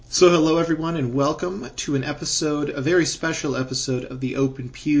So hello everyone and welcome to a very special episode of the Open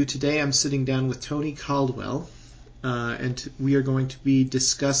Pew. Today I'm sitting down with Tony Caldwell and we are going to be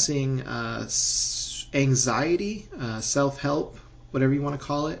discussing anxiety, self-help, whatever you want to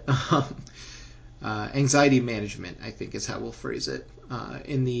call it. Anxiety management, I think is how we'll phrase it,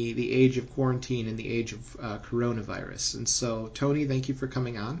 in the age of quarantine, in the age of coronavirus. And so Tony, thank you for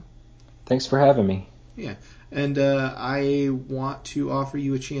coming on. Thanks for having me. Yeah, and I want to offer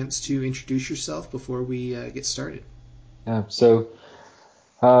you a chance to introduce yourself before we get started.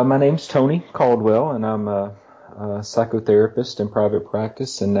 My name's Tony Caldwell, and I'm a psychotherapist in private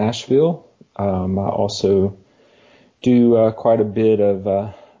practice in Nashville. I also do quite a bit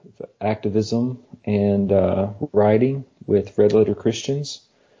of activism and writing with Red Letter Christians,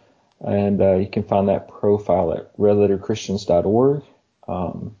 and you can find that profile at redletterchristians.org.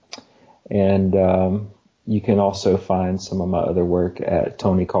 You can also find some of my other work at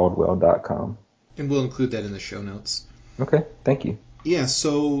tonycaldwell.com. And we'll include that in the show notes. Okay, thank you. Yeah,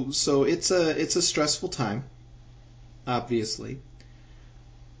 so it's a stressful time, obviously.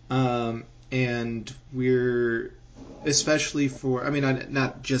 And we're especially for,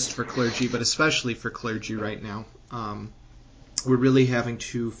 not just for clergy, but especially for clergy right now. We're really having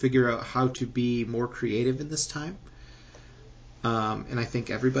to figure out how to be more creative in this time. And I think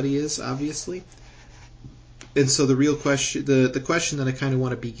everybody is, obviously. And so the real question, the question that I kind of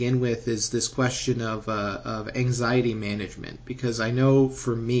want to begin with is this question of anxiety management, because I know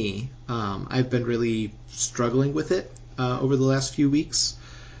for me, I've been really struggling with it over the last few weeks,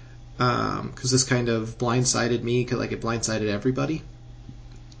 because this kind of blindsided me, like it blindsided everybody.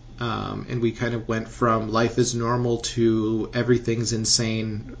 And we kind of went from life is normal to everything's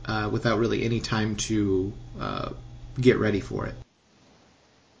insane without really any time to get ready for it.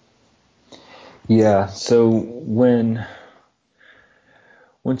 Yeah, so when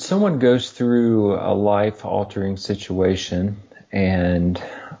someone goes through a life-altering situation and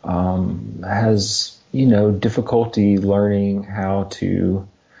has, difficulty learning how to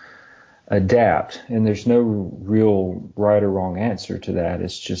adapt, and there's no real right or wrong answer to that.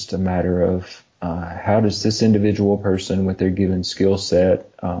 It's just a matter of how does this individual person with their given skill set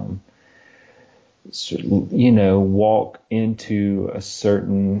walk into a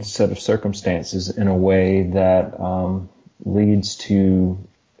certain set of circumstances in a way that leads to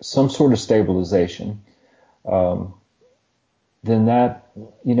some sort of stabilization, then that,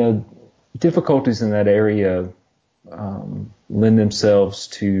 difficulties in that area lend themselves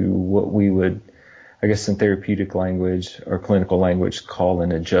to what we would, I guess in therapeutic language or clinical language, call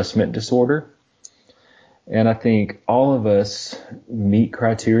an adjustment disorder. And I think all of us meet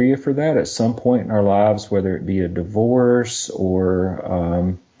criteria for that at some point in our lives, whether it be a divorce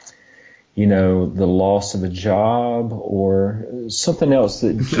or, the loss of a job or something else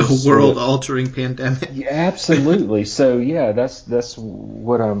that just a world-altering pandemic. Yeah, absolutely. So yeah, that's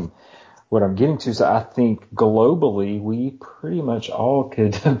what I'm getting to. So I think globally, we pretty much all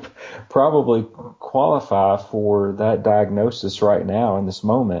could probably qualify for that diagnosis right now in this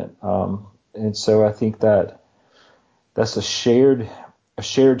moment. And so I think that's a shared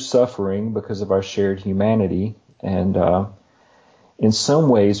suffering because of our shared humanity. And in some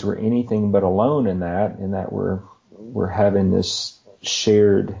ways, we're anything but alone in that we're having this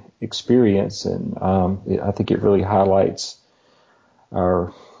shared experience. And I think it really highlights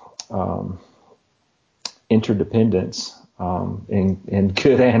our interdependence in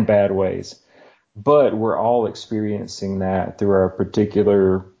good and bad ways. But we're all experiencing that through our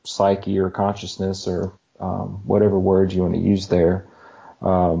particular psyche or consciousness or whatever word you want to use there.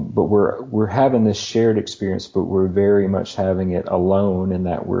 But we're having this shared experience, but we're very much having it alone in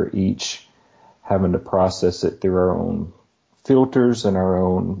that we're each having to process it through our own filters and our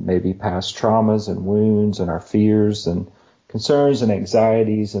own maybe past traumas and wounds and our fears and concerns and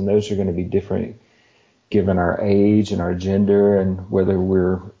anxieties, and those are going to be different given our age and our gender and whether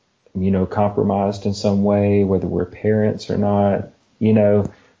we're compromised in some way, whether we're parents or not,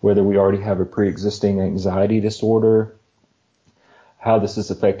 whether we already have a pre-existing anxiety disorder, how this is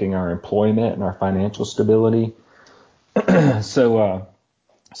affecting our employment and our financial stability. So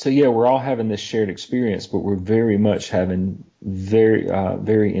yeah, we're all having this shared experience, but we're very much having very,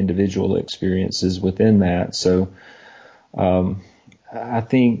 very individual experiences within that. So, I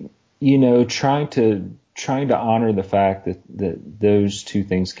think, trying to honor the fact that those two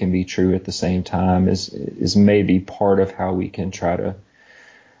things can be true at the same time is maybe part of how we can try to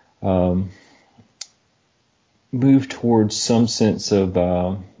move towards some sense of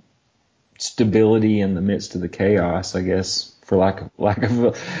stability in the midst of the chaos, I guess, for lack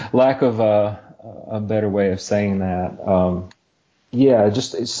of a better way of saying that. Yeah,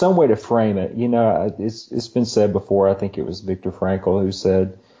 just some way to frame it. It's been said before. I think it was Viktor Frankl who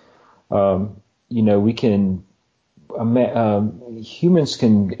said, we can humans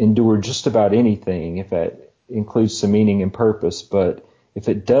can endure just about anything if that includes some meaning and purpose. But if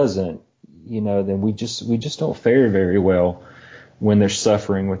it doesn't, then we just don't fare very well when they're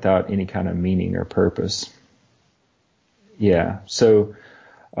suffering without any kind of meaning or purpose. Yeah. So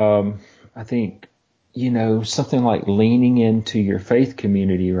I think, something like leaning into your faith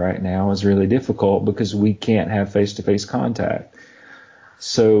community right now is really difficult because we can't have face-to-face contact.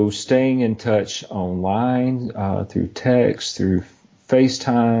 So staying in touch online, through text, through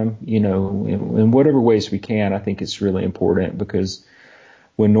FaceTime, in whatever ways we can, I think it's really important because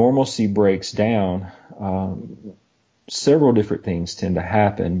when normalcy breaks down, several different things tend to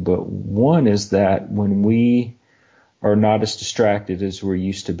happen. But one is that when we are not as distracted as we're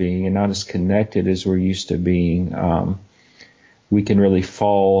used to being and not as connected as we're used to being, we can really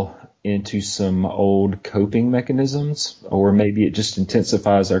fall into some old coping mechanisms, or maybe it just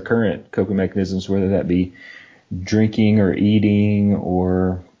intensifies our current coping mechanisms, whether that be drinking or eating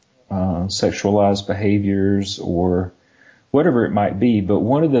or sexualized behaviors or whatever it might be. But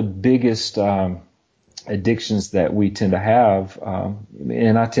one of the biggest addictions that we tend to have,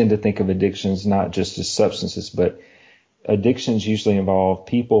 and I tend to think of addictions not just as substances, but addictions usually involve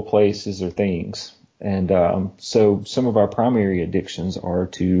people, places, or things. And so some of our primary addictions are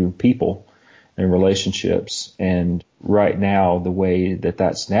to people and relationships. And right now, the way that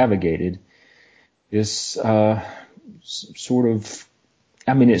that's navigated is sort of,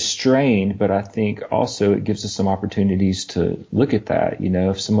 it's strained, but I think also it gives us some opportunities to look at that.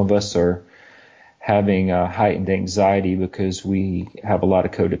 If some of us are having heightened anxiety because we have a lot of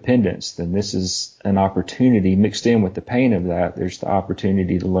codependence, then this is an opportunity mixed in with the pain of that. There's the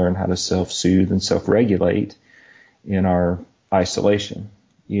opportunity to learn how to self-soothe and self-regulate in our isolation,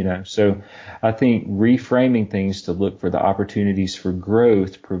 So I think reframing things to look for the opportunities for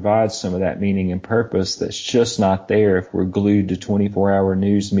growth provides some of that meaning and purpose that's just not there if we're glued to 24-hour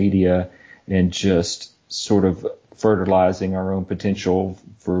news media and just sort of fertilizing our own potential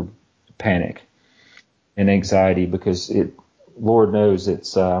for panic and anxiety, because Lord knows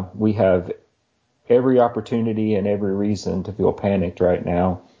we have every opportunity and every reason to feel panicked right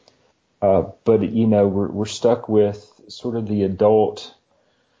now. But we're stuck with sort of the adult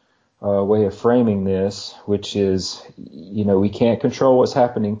way of framing this, which is, we can't control what's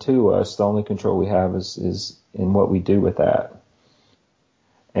happening to us. The only control we have is in what we do with that.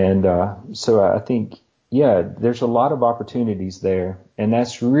 And so I think, there's a lot of opportunities there. And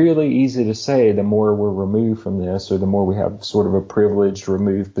that's really easy to say the more we're removed from this, or the more we have sort of a privileged,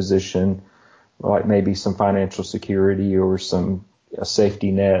 removed position, like maybe some financial security or a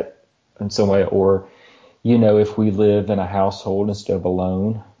safety net in some way, or, if we live in a household instead of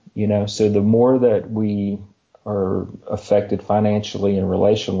alone, so the more that we are affected financially and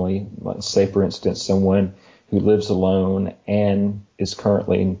relationally, let's say, for instance, someone who lives alone and is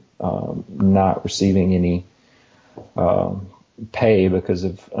currently not receiving any pay because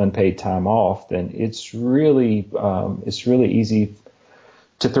of unpaid time off, then it's really easy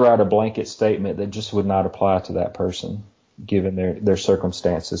to throw out a blanket statement that just would not apply to that person given their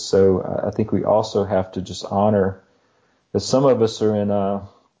circumstances. So I think we also have to just honor that some of us are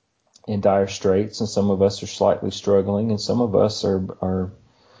in dire straits, and some of us are slightly struggling, and some of us are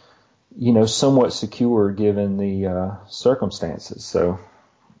somewhat secure given the circumstances. So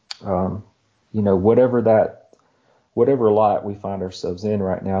whatever lot we find ourselves in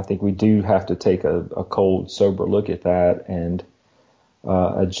right now, I think we do have to take a cold, sober look at that and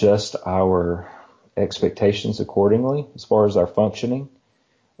adjust our expectations accordingly as far as our functioning.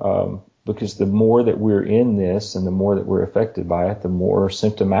 Because the more that we're in this and the more that we're affected by it, the more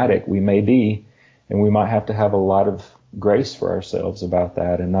symptomatic we may be. And we might have to have a lot of grace for ourselves about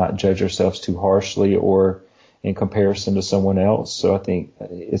that and not judge ourselves too harshly or in comparison to someone else. So I think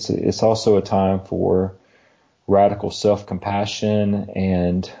it's also a time for radical self-compassion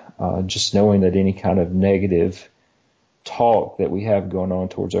and just knowing that any kind of negative talk that we have going on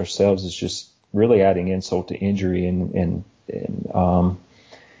towards ourselves is just really adding insult to injury and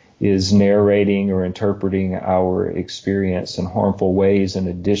is narrating or interpreting our experience in harmful ways in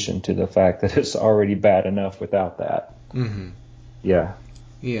addition to the fact that it's already bad enough without that. Mm-hmm. Yeah.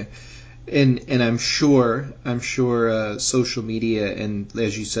 Yeah. And I'm sure social media and,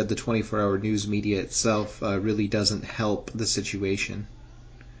 as you said, the 24-hour news media itself really doesn't help the situation.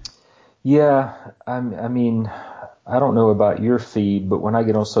 Yeah. I mean, I don't know about your feed, but when I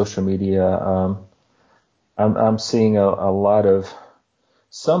get on social media, I'm seeing a lot of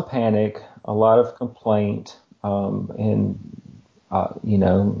some panic, a lot of complaint, and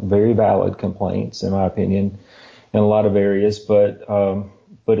very valid complaints in my opinion in a lot of areas, but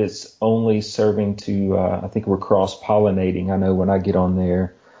it's only serving to, I think we're cross-pollinating. I know when I get on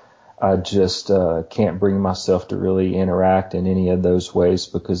there, I just can't bring myself to really interact in any of those ways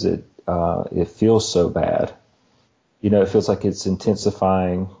because it feels so bad. It feels like it's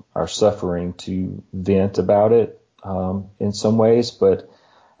intensifying our suffering to vent about it in some ways, but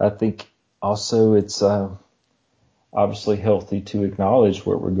I think also it's obviously healthy to acknowledge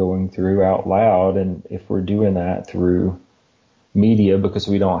what we're going through out loud, and if we're doing that through media because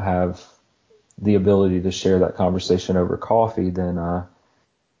we don't have the ability to share that conversation over coffee, then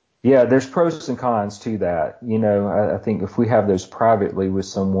there's pros and cons to that. I think if we have those privately with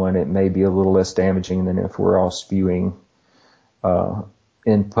someone, it may be a little less damaging than if we're all spewing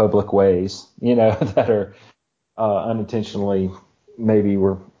in public ways, that are unintentionally, maybe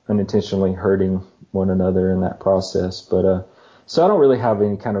we're unintentionally hurting one another in that process. But so I don't really have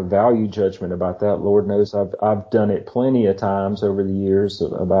any kind of value judgment about that. Lord knows I've done it plenty of times over the years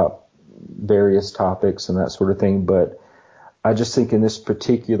about various topics and that sort of thing. But I just think in this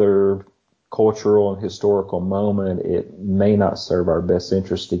particular cultural and historical moment, it may not serve our best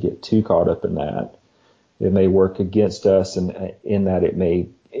interest to get too caught up in that. It may work against us, and in that it may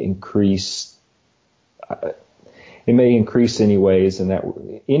increase. It may increase any ways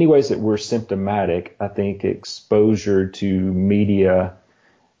that we're symptomatic. I think exposure to media,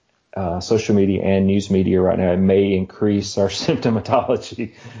 social media and news media right now, it may increase our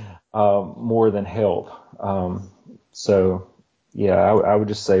symptomatology more than help. I would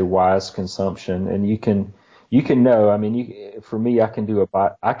just say wise consumption, and you can know. I mean, for me, I can do a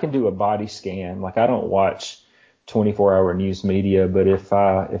body scan. Like I don't watch 24-hour news media, but if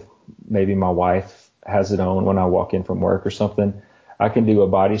maybe my wife has it on when I walk in from work or something, I can do a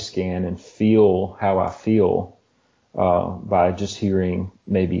body scan and feel how I feel by just hearing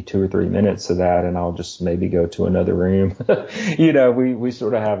maybe 2 or 3 minutes of that, and I'll just maybe go to another room. We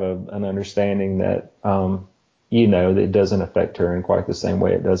sort of have an understanding that that it doesn't affect her in quite the same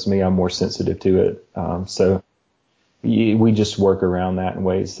way it does me. I'm more sensitive to it. So we just work around that in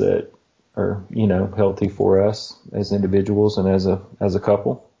ways that are, healthy for us as individuals and as a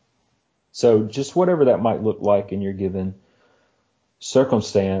couple. So just whatever that might look like in your given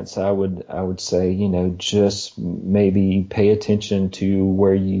circumstance, I would say, just maybe pay attention to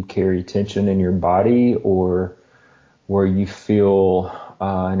where you carry tension in your body or where you feel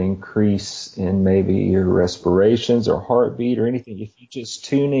an increase in maybe your respirations or heartbeat or anything. If you just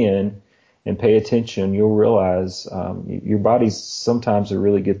tune in and pay attention, you'll realize your body's sometimes a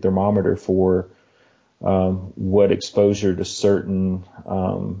really good thermometer for what exposure to certain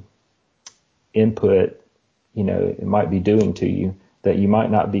input, it might be doing to you that you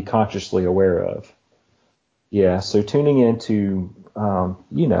might not be consciously aware of. Yeah, so tuning into,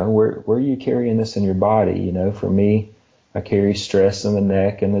 where are you carrying this in your body? For me, I carry stress in the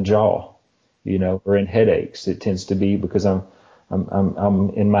neck and the jaw, or in headaches. It tends to be because I'm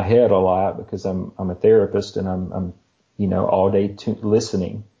in my head a lot because I'm a therapist and I'm all day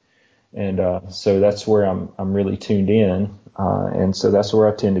listening. And so that's where I'm really tuned in. And so that's where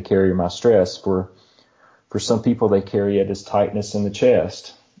I tend to carry my stress. For some people, they carry it as tightness in the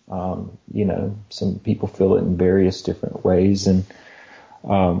chest. Some people feel it in various different ways.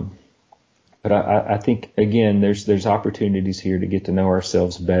 But I think, again, there's opportunities here to get to know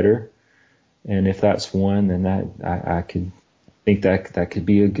ourselves better. And if that's one, then I could think that could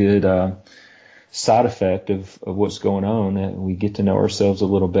be a good side effect of what's going on, that we get to know ourselves a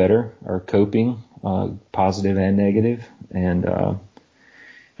little better, our coping, positive and negative, and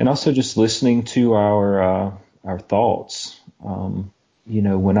also just listening to our thoughts.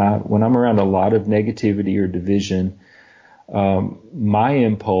 When I'm around a lot of negativity or division, my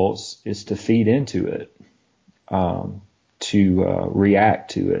impulse is to feed into it, to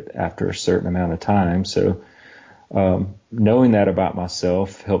react to it after a certain amount of time. So knowing that about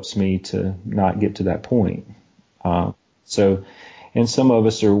myself helps me to not get to that point. And some of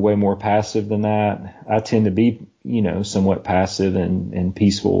us are way more passive than that. I tend to be, somewhat passive and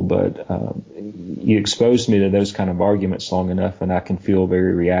peaceful, but you expose me to those kind of arguments long enough and I can feel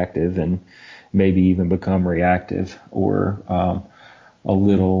very reactive and maybe even become reactive or a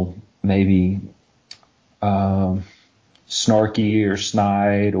little maybe snarky or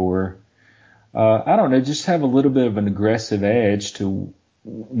snide or I don't know, just have a little bit of an aggressive edge to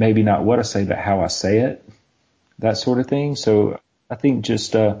maybe not what I say, but how I say it, that sort of thing. So I think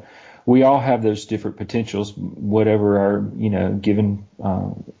just we all have those different potentials, whatever our given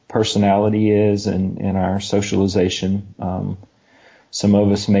personality is and our socialization. some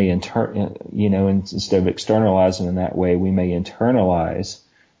of us may instead of externalizing in that way, we may internalize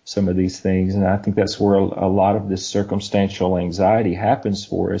some of these things. And I think that's where a lot of this circumstantial anxiety happens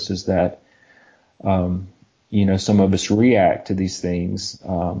for us, is that, some of us react to these things,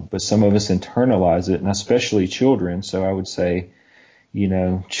 but some of us internalize it, and especially children. So I would say,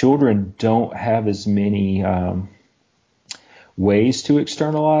 children don't have as many ways to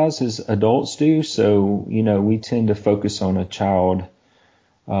externalize as adults do. So, we tend to focus on a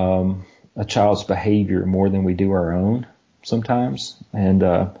child's behavior more than we do our own sometimes. And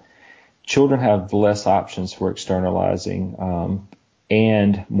children have less options for externalizing,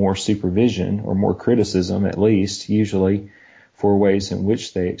 and more supervision, or more criticism, at least usually, for ways in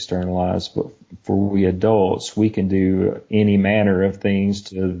which they externalize. But for we adults, we can do any manner of things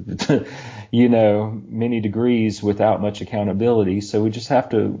to many degrees without much accountability. So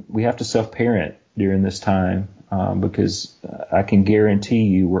we have to self-parent during this time, because I can guarantee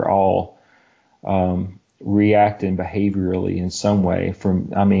you we're all reacting behaviorally in some way.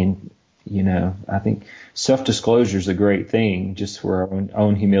 I think self-disclosure is a great thing, just for our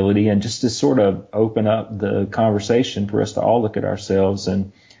own humility, and just to sort of open up the conversation for us to all look at ourselves.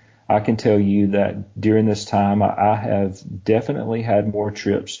 And I can tell you that during this time, I have definitely had more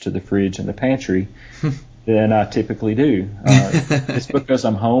trips to the fridge and the pantry than I typically do. It's because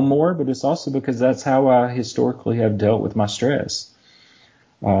I'm home more, but it's also because that's how I historically have dealt with my stress.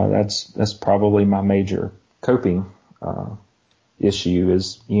 That's probably my major coping issue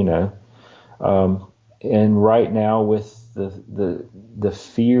is, and right now with the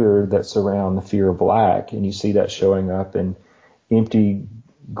fear that's around the fear of lack, and you see that showing up in empty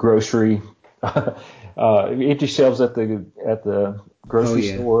grocery, empty shelves at the grocery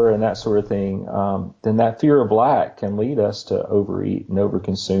store and that sort of thing, then that fear of lack can lead us to overeat and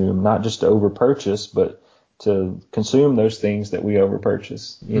overconsume, not just to overpurchase, but to consume those things that we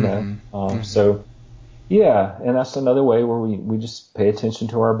overpurchase, So, yeah, and that's another way where we just pay attention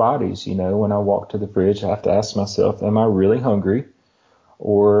to our bodies. When I walk to the fridge, I have to ask myself, am I really hungry,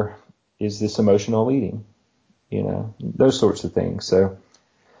 or is this emotional eating? Those sorts of things. So,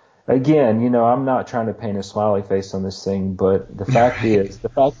 again, I'm not trying to paint a smiley face on this thing, but the fact is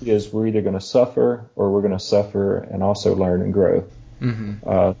we're either going to suffer, or we're going to suffer and also learn and grow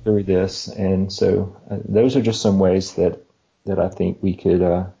through this. And so those are just some ways that I think we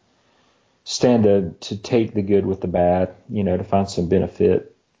could stand to take the good with the bad, to find some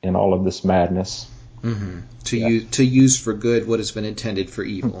benefit in all of this madness. To use for good what has been intended for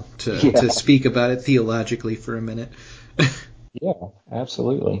evil. To speak about it theologically for a minute. Yeah,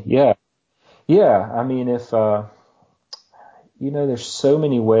 absolutely. Yeah. I mean, if there's so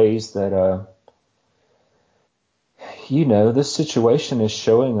many ways that this situation is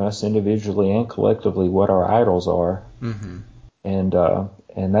showing us individually and collectively what our idols are.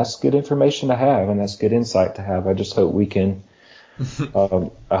 And that's good information to have, and that's good insight to have. I just hope we can,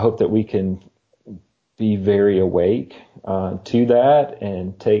 I hope that we can be very awake to that,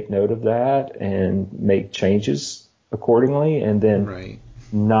 and take note of that, and make changes accordingly, and then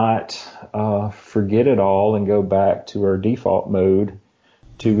not forget it all and go back to our default mode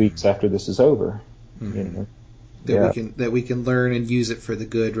 2 weeks after this is over. That we can learn and use it for the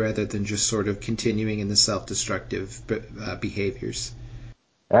good, rather than just sort of continuing in the self-destructive behaviors.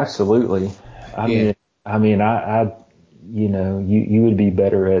 Absolutely. I mean, you would be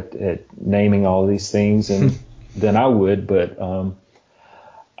better at naming all of these things than I would, but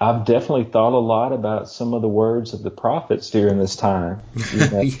I've definitely thought a lot about some of the words of the prophets during this time.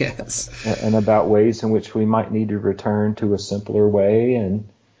 Yes. And about ways in which we might need to return to a simpler way, and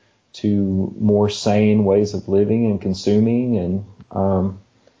to more sane ways of living and consuming. And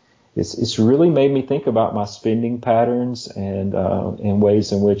it's really made me think about my spending patterns, and in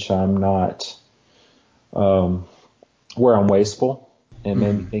ways in which I'm not where I'm wasteful, and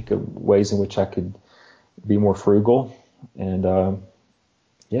made me think of ways in which I could be more frugal. And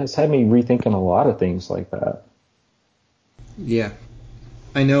it's had me rethinking a lot of things like that. Yeah.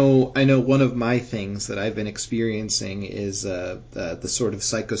 I know one of my things that I've been experiencing is the sort of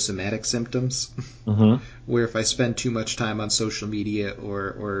psychosomatic symptoms, where if I spend too much time on social media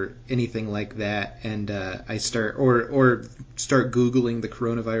or anything like that, and I start Googling the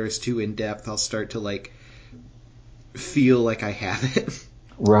coronavirus too in depth, I'll start to feel like I have it.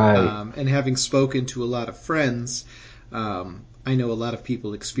 Right. And having spoken to a lot of friends, I know a lot of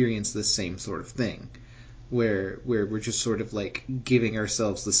people experience this same sort of thing, where we're just sort of giving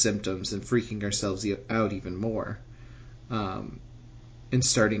ourselves the symptoms and freaking ourselves out even more, and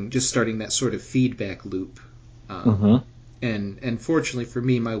starting that sort of feedback loop. And fortunately for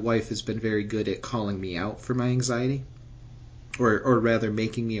me, my wife has been very good at calling me out for my anxiety. or rather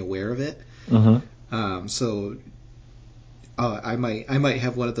making me aware of it. So I might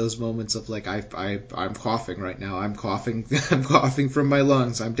have one of those moments of like I'm coughing right now. I'm coughing. I'm coughing from my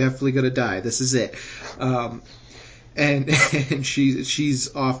lungs. I'm definitely gonna die. This is it. And and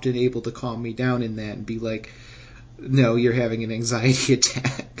she's often able to calm me down in that and be like, no, you're having an anxiety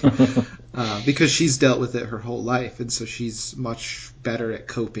attack. Because she's dealt with it her whole life, and so she's much better at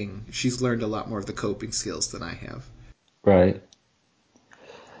coping. She's learned a lot more of the coping skills than I have. Right.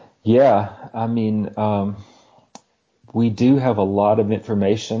 Yeah. I mean, we do have a lot of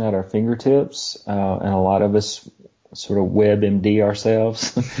information at our fingertips, and a lot of us sort of WebMD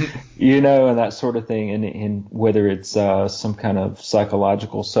ourselves, and that sort of thing. And whether it's some kind of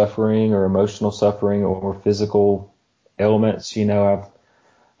psychological suffering or emotional suffering or physical ailments,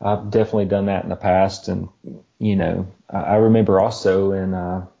 I've definitely done that in the past. And, I remember also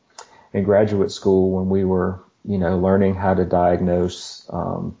in graduate school when we were, learning how to diagnose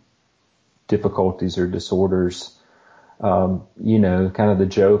difficulties or disorders, kind of the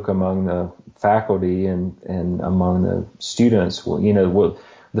joke among the faculty and among the students,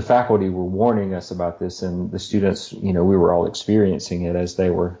 the faculty were warning us about this, and the students, we were all experiencing it as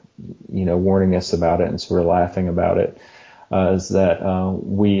they were, warning us about it and sort of laughing about it, is that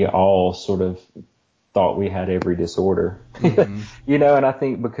we all sort of thought we had every disorder, and I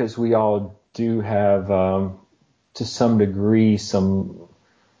think because we all do have, to some degree,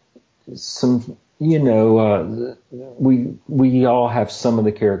 we all have some of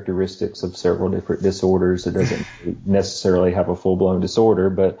the characteristics of several different disorders. It doesn't necessarily have a full-blown disorder,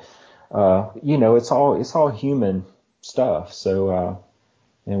 but it's all human stuff. So,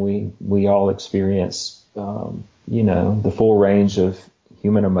 and we all experience, the full range of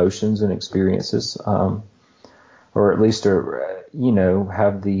human emotions and experiences, or at least,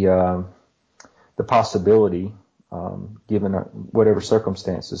 have the possibility, given whatever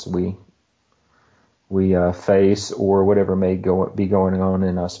circumstances we face or whatever may be going on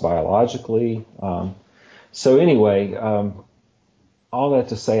in us biologically. So anyway, all that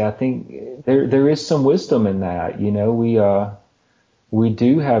to say, I think there is some wisdom in that. We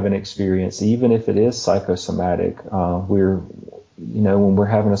do have an experience, even if it is psychosomatic. When we're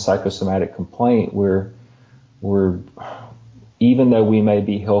having a psychosomatic complaint, we're even though we may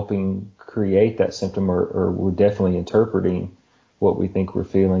be helping create that symptom, or we're definitely interpreting what we think we're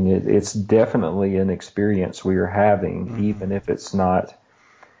feeling, it's definitely an experience we are having, even if it's not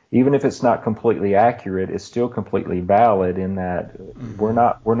completely accurate. It's still completely valid in that we're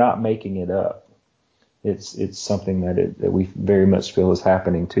not making it up. It's something that we very much feel is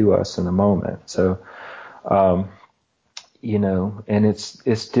happening to us in the moment. So, and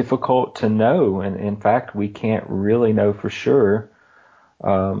it's difficult to know, and in fact, we can't really know for sure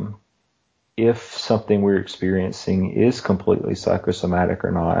if something we're experiencing is completely psychosomatic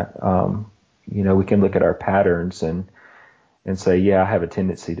or not. We can look at our patterns and say, yeah, I have a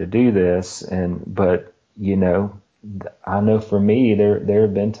tendency to do this. But I know for me, there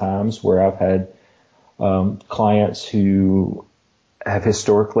have been times where I've had clients who have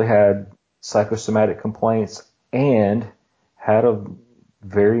historically had psychosomatic complaints and had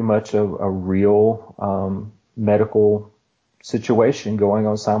very much a real medical situation going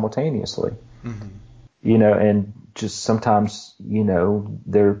on simultaneously. And just sometimes,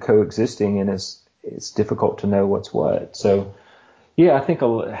 they're coexisting, and it's difficult to know what's what. So, yeah, I think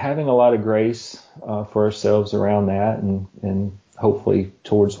having a lot of grace for ourselves around that, and hopefully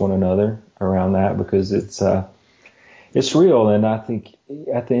towards one another around that, because it's real. And I think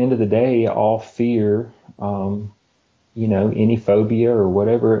at the end of the day, all fear, any phobia or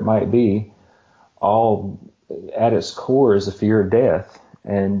whatever it might be, all at its core is a fear of death.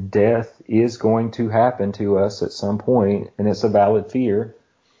 And death is going to happen to us at some point, and it's a valid fear.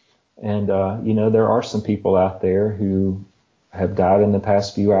 And, there are some people out there who have died in the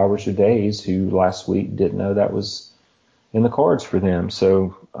past few hours or days who last week didn't know that was in the cards for them.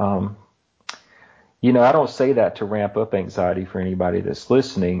 So, I don't say that to ramp up anxiety for anybody that's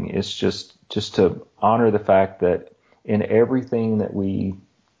listening. It's just to honor the fact that in everything that we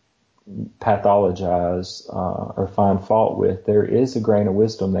pathologize or find fault with, there is a grain of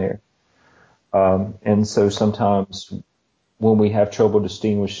wisdom there. And so sometimes when we have trouble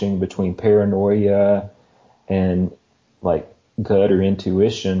distinguishing between paranoia and like gut or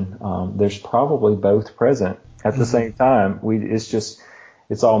intuition, there's probably both present at the same time.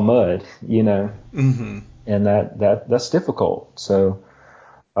 It's all mud, and that's difficult. So,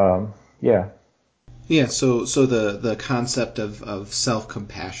 yeah. Yeah. So the concept of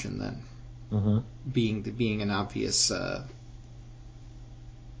self-compassion then being an obvious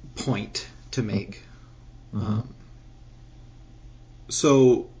point to make. Mm-hmm.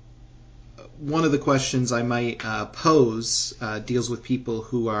 So one of the questions I might pose deals with people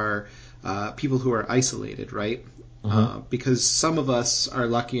who are isolated, right? Because some of us are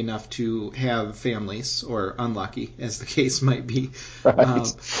lucky enough to have families, or unlucky, as the case might be.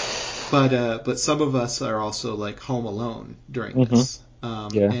 Right. But some of us are also like home alone during Mm-hmm. this.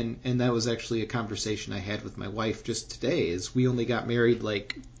 Yeah. And that was actually a conversation I had with my wife just today. Is we only got married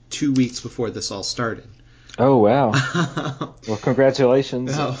like 2 weeks before this all started. Oh, wow. Well,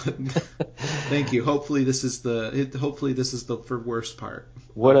 congratulations. Well, thank you. Hopefully this is the for worst part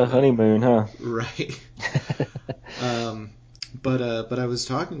What of a the honeymoon, huh? right. Um, but I was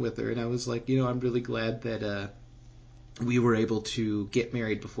talking with her and I was like, I'm really glad that we were able to get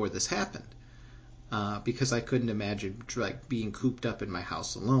married before this happened. Because I couldn't imagine like being cooped up in my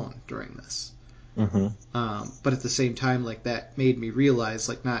house alone during this. Mm-hmm. But at the same time, like that made me realize,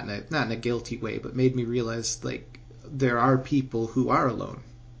 like not in a guilty way, but made me realize like there are people who are alone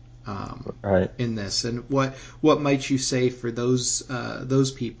Right. in this, and what might you say for those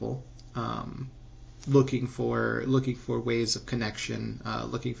people looking for ways of connection,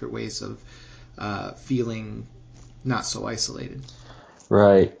 looking for ways of feeling not so isolated.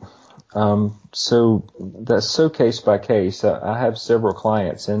 Right. So that's so case by case. I have several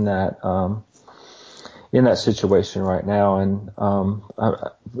clients in that situation right now, and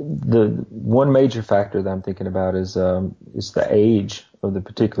the one major factor that I'm thinking about is the age of the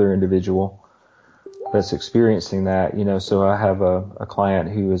particular individual that's experiencing that. So I have a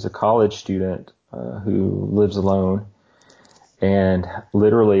client who is a college student who lives alone, and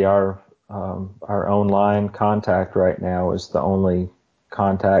literally our online contact right now is the only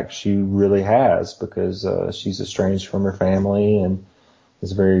contact she really has because she's estranged from her family and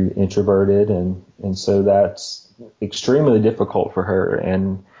is very introverted, and so that's extremely difficult for her.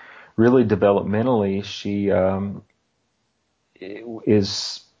 And really developmentally, she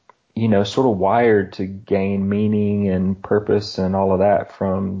is sort of wired to gain meaning and purpose and all of that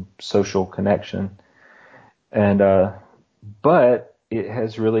from social connection. And but it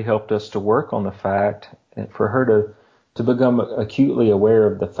has really helped us to work on the fact, and for her to become acutely aware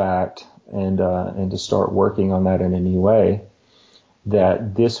of the fact, and to start working on that in a new way,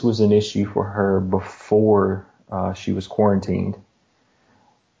 that this was an issue for her before she was quarantined.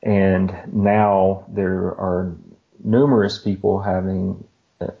 And now there are numerous people having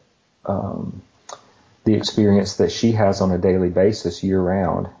um, the experience that she has on a daily basis year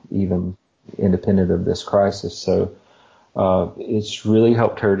round, even independent of this crisis. So it's really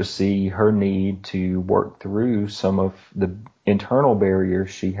helped her to see her need to work through some of the internal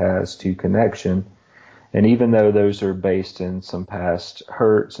barriers she has to connection. And even though those are based in some past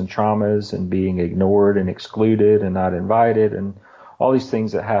hurts and traumas and being ignored and excluded and not invited and all these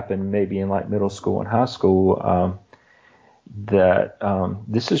things that happen maybe in like middle school and high school,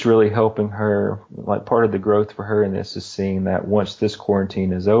 this is really helping her. Like part of the growth for her in this is seeing that once this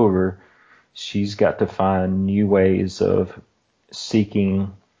quarantine is over, she's got to find new ways of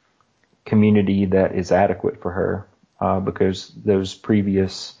seeking community that is adequate for her, because those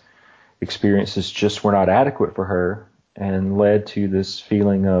previous experiences just were not adequate for her and led to this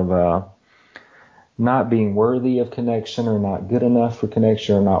feeling of not being worthy of connection or not good enough for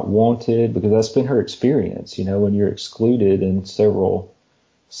connection or not wanted, because that's been her experience. When you're excluded in several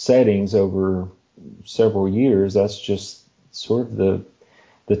settings over several years, that's just sort of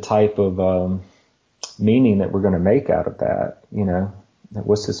the type of meaning that we're going to make out of that.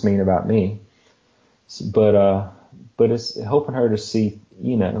 What's this mean about me? But it's helping her to see,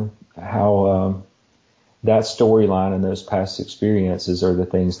 how that storyline and those past experiences are the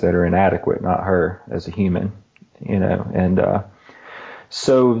things that are inadequate, not her as a human, and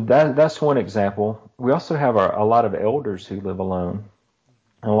so that's one example. We also have a lot of elders who live alone,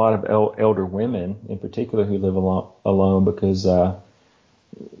 and a lot of elder women in particular who live alone because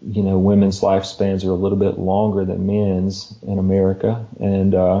women's lifespans are a little bit longer than men's in America,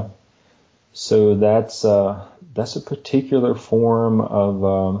 and so that's a particular form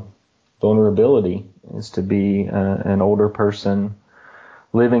of vulnerability, is to be an older person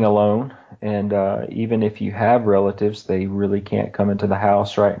living alone. And even if you have relatives, they really can't come into the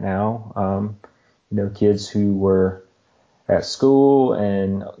house right now. Kids who were at school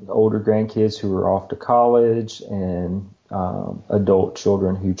and older grandkids who are off to college and adult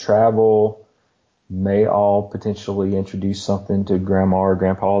children who travel may all potentially introduce something to grandma or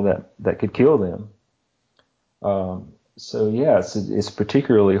grandpa that could kill them. So yeah, it's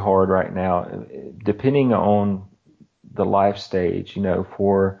particularly hard right now, depending on the life stage.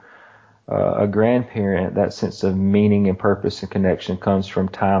 For a grandparent, that sense of meaning and purpose and connection comes from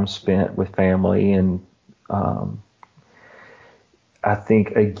time spent with family, and I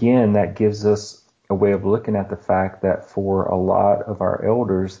think, again, that gives us a way of looking at the fact that for a lot of our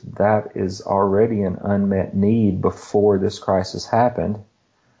elders, that is already an unmet need before this crisis happened.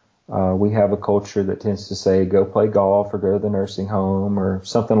 We have a culture that tends to say, go play golf or go to the nursing home or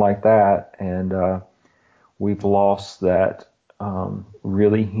something like that. And we've lost that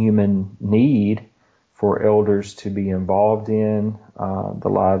really human need for elders to be involved in the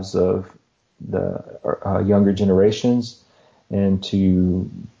lives of the younger generations and to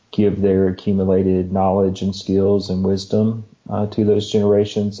give their accumulated knowledge and skills and wisdom to those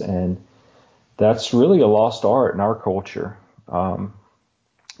generations. And that's really a lost art in our culture.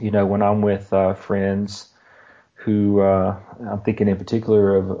 When I'm with friends who, I'm thinking in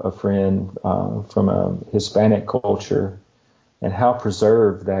particular of a friend from a Hispanic culture and how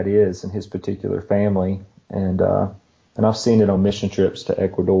preserved that is in his particular family. And I've seen it on mission trips to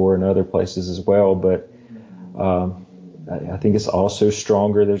Ecuador and other places as well. But I think it's also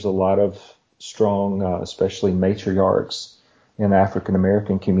stronger. There's a lot of strong, especially matriarchs in the African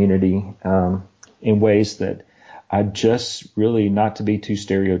American community in ways that I just really, not to be too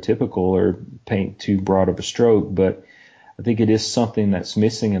stereotypical or paint too broad of a stroke, but I think it is something that's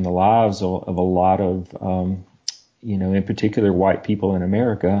missing in the lives of a lot of, in particular, white people in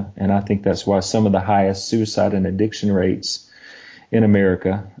America. And I think that's why some of the highest suicide and addiction rates in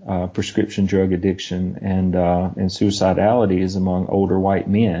America, prescription drug addiction and suicidality, is among older white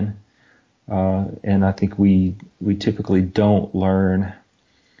men. And I think we typically don't learn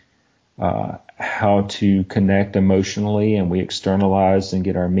how to connect emotionally, and we externalize and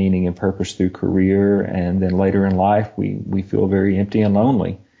get our meaning and purpose through career. And then later in life, we feel very empty and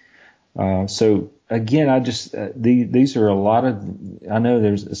lonely. So again, these are a lot of, I know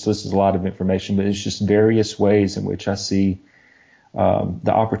this is a lot of information, but it's just various ways in which I see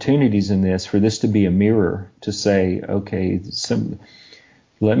the opportunities in this, for this to be a mirror to say, okay,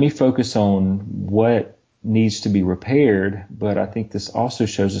 let me focus on what needs to be repaired. But I think this also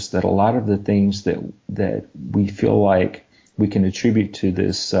shows us that a lot of the things that we feel like we can attribute to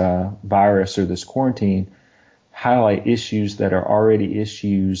this virus or this quarantine highlight issues that are already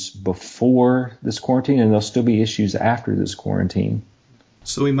issues before this quarantine, and they'll still be issues after this quarantine.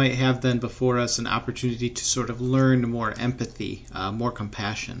 So we might have then before us an opportunity to sort of learn more empathy, more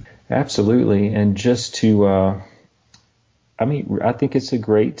compassion. Absolutely. And just to, I think it's a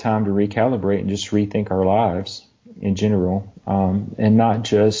great time to recalibrate and just rethink our lives in general, and not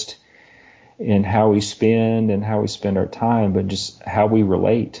just in how we spend our time, but just how we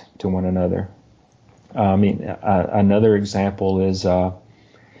relate to one another. Another example is,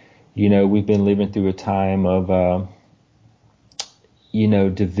 we've been living through a time of,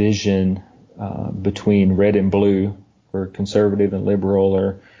 division between red and blue, or conservative and liberal,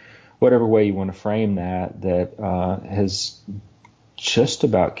 or whatever way you want to frame that has just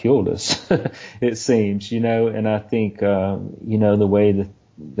about killed us, it seems, and I think, the way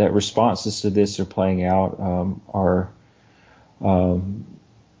that responses to this are playing out are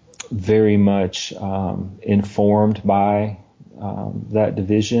very much informed by that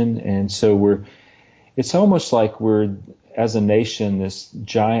division. And so it's almost like we're, as a nation, this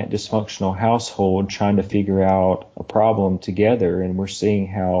giant dysfunctional household trying to figure out a problem together. And we're seeing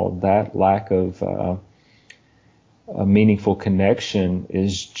how that lack of a meaningful connection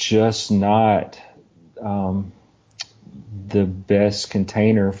is just not the best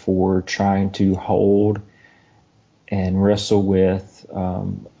container for trying to hold and wrestle with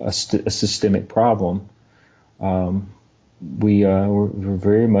a systemic problem. We're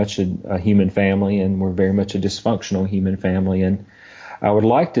very much a human family, and we're very much a dysfunctional human family. And I would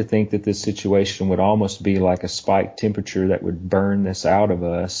like to think that this situation would almost be like a spiked temperature that would burn this out of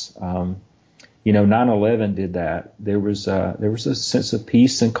us. 9/11 did that. There was a sense of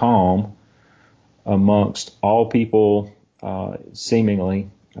peace and calm amongst all people, seemingly,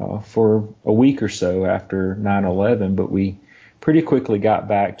 for a week or so after 9/11, but we pretty quickly got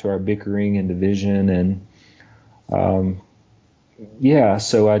back to our bickering and division. And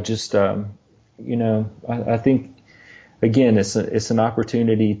so I just, I think, again, it's an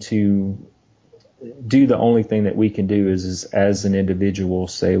opportunity to do the only thing that we can do is as an individual,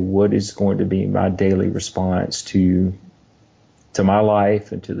 say, what is going to be my daily response to my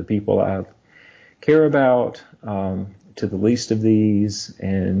life and to the people I care about, to the least of these,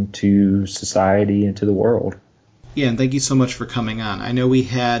 and to society and to the world. Yeah, and thank you so much for coming on. I know we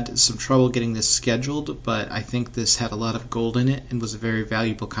had some trouble getting this scheduled, but I think this had a lot of gold in it and was a very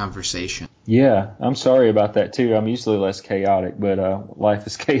valuable conversation. Yeah, I'm sorry about that too. I'm usually less chaotic, but life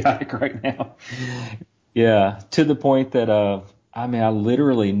is chaotic right now. Yeah, to the point that I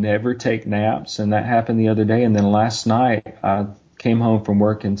literally never take naps, and that happened the other day. And then last night I came home from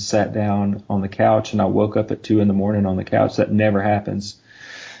work and sat down on the couch, and I woke up at 2 a.m. on the couch. That never happens.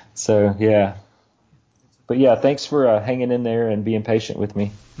 So yeah. But yeah, thanks for hanging in there and being patient with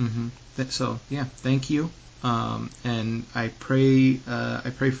me. Mm-hmm. So yeah, thank you. And I pray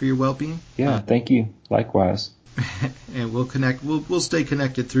for your well-being. Yeah, thank you. Likewise. And we'll connect. We'll stay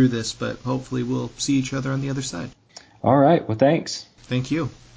connected through this, but hopefully we'll see each other on the other side. All right. Well, thanks. Thank you.